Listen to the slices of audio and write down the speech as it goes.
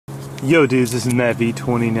Yo dudes, this is Matt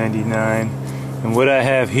V2099, and what I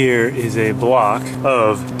have here is a block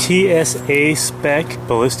of TSA spec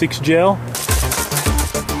ballistics gel.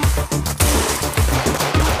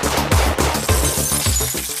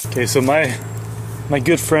 Okay, so my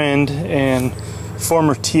good friend and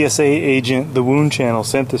former TSA agent, the Wound Channel,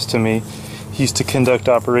 sent this to me. He used to conduct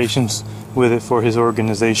operations with it for his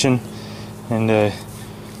organization, and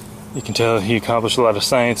you can tell he accomplished a lot of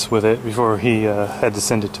science with it before he had to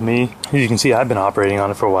send it to me. As you can see, I've been operating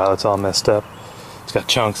on it for a while. It's all messed up. It's got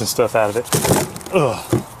chunks and stuff out of it. Ugh.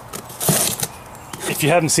 If you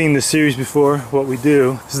haven't seen this series before, what we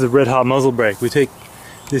do, this is the red hot muzzle brake. We take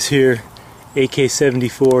this here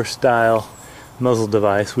AK-74 style muzzle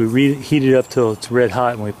device, we heat it up till it's red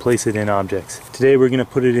hot, and we place it in objects. Today we're going to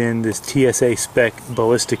put it in this TSA spec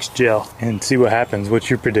ballistics gel and see what happens. What's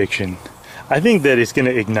your prediction? I think that it's going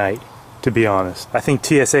to ignite, to be honest. I think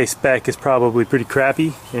TSA spec is probably pretty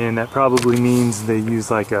crappy, and that probably means they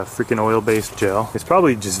use like a freaking oil-based gel. It's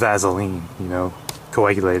probably just Vaseline, you know,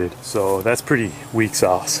 coagulated. So that's pretty weak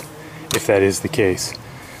sauce, if that is the case.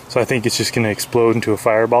 So I think it's just going to explode into a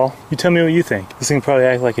fireball. You tell me what you think. This thing will probably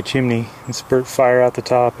act like a chimney and spurt fire out the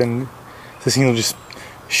top, and this thing will just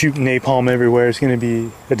shoot napalm everywhere. It's going to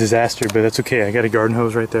be a disaster, but that's okay. I got a garden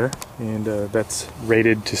hose right there, and that's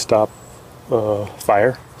rated to stop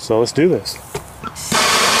fire. So let's do this.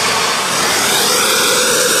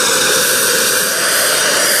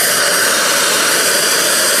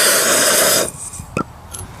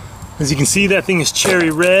 As you can see, that thing is cherry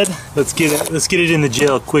red. Let's get it in the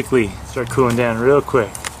gel quickly. Start cooling down real quick.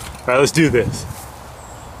 All right, let's do this.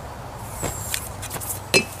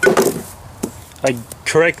 I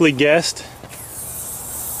correctly guessed.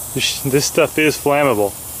 This stuff is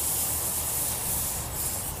flammable.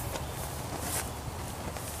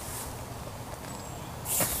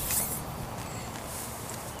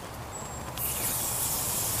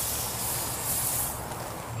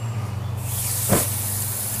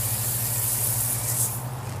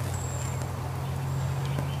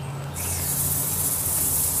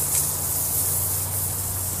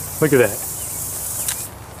 Look at that.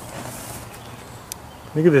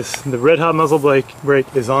 Look at this. The red hot muzzle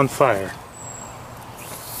brake is on fire.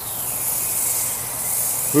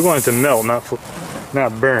 We want it to melt,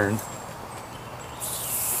 not burn.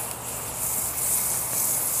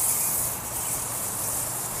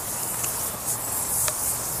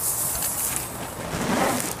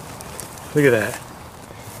 Look at that.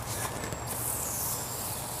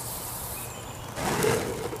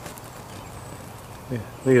 Yeah,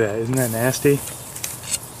 look at that, isn't that nasty?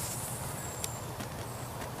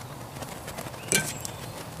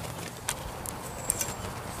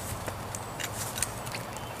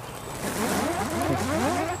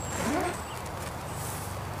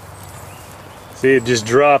 See, it just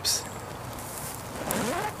drops.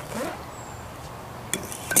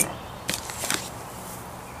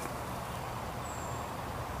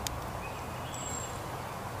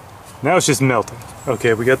 Now it's just melting.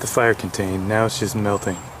 Okay, we got the fire contained. Now it's just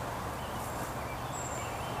melting.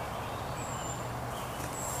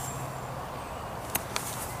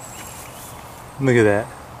 Look at that.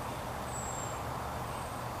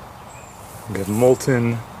 We got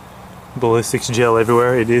molten ballistics gel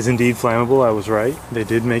everywhere. It is indeed flammable. I was right. They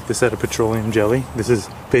did make this out of petroleum jelly. This is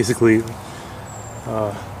basically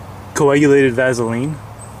coagulated Vaseline.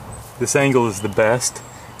 This angle is the best.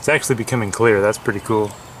 It's actually becoming clear. That's pretty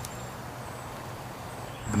cool.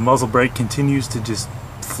 The muzzle brake continues to just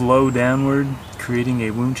flow downward, creating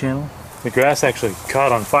a wound channel. The grass actually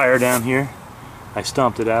caught on fire down here. I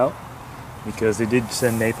stomped it out because they did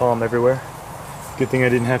send napalm everywhere. Good thing I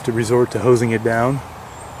didn't have to resort to hosing it down.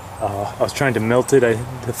 I was trying to melt it.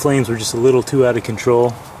 The flames were just a little too out of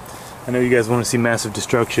control. I know you guys want to see massive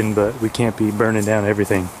destruction, but we can't be burning down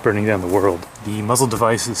everything, burning down the world. The muzzle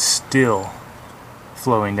device is still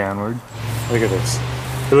flowing downward. Look at this.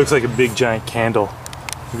 It looks like a big giant candle.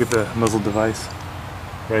 Look at the muzzle device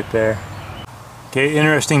right there. Okay,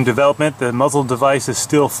 interesting development. The muzzle device is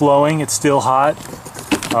still flowing. It's still hot.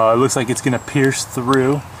 It looks like it's going to pierce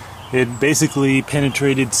through. It basically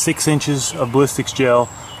penetrated 6 inches of ballistics gel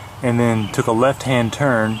and then took a left-hand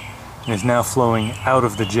turn and is now flowing out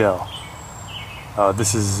of the gel.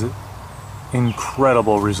 This is an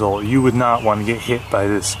incredible result. You would not want to get hit by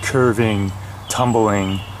this curving,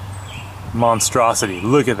 tumbling monstrosity.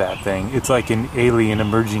 Look at that thing. It's like an alien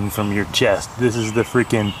emerging from your chest. This is the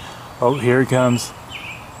freaking... Oh, here it comes.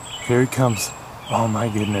 Here it comes. Oh my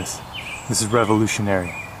goodness. This is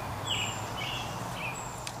revolutionary.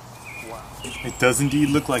 Wow. It does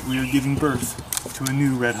indeed look like we are giving birth to a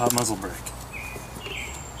new red hot muzzle brake.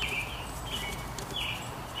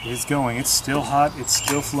 is going. It's still hot, it's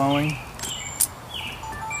still flowing.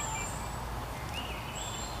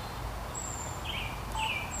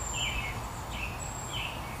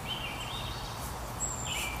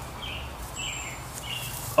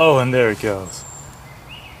 Oh, and there it goes.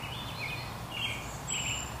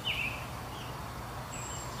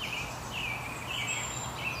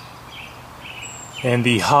 And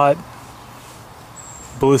the hot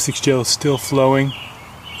ballistics gel is still flowing.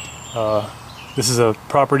 This is a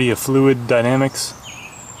property of fluid dynamics.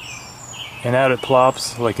 And out it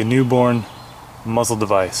plops like a newborn muzzle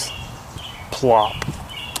device. Plop.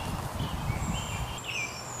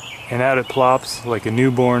 And out it plops like a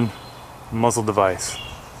newborn muzzle device.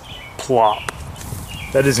 Plop.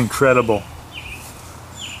 That is incredible.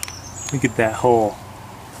 Look at that hole.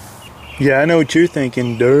 Yeah, I know what you're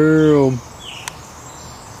thinking. Damn,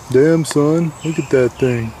 son. Look at that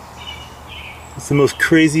thing. It's the most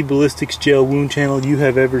crazy ballistics gel wound channel you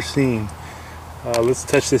have ever seen. Let's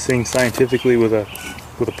touch this thing scientifically with a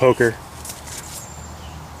poker.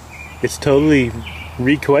 It's totally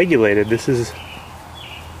recoagulated. This is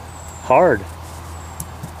hard.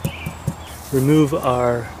 Remove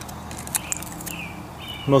our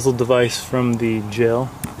muzzle device from the gel.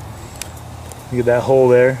 Look at that hole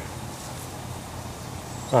there.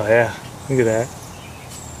 Oh yeah, look at that.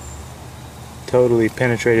 Totally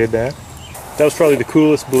penetrated that. That was probably the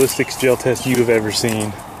coolest ballistics gel test you have ever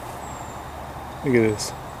seen. Look at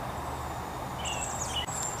this.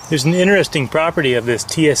 There's an interesting property of this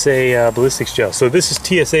TSA ballistics gel. So this is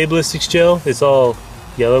TSA ballistics gel. It's all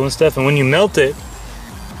yellow and stuff, and when you melt it,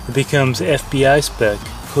 it becomes FBI spec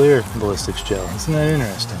clear ballistics gel. Isn't that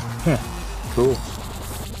interesting? Huh. Cool.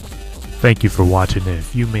 Thank you for watching, and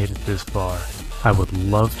if you made it this far, I would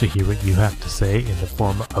love to hear what you have to say in the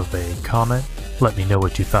form of a comment. Let me know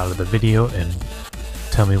what you thought of the video and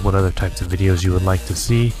tell me what other types of videos you would like to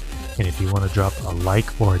see. And if you want to drop a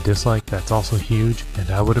like or a dislike, that's also huge and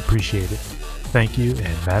I would appreciate it. Thank you,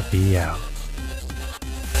 and Matt B out.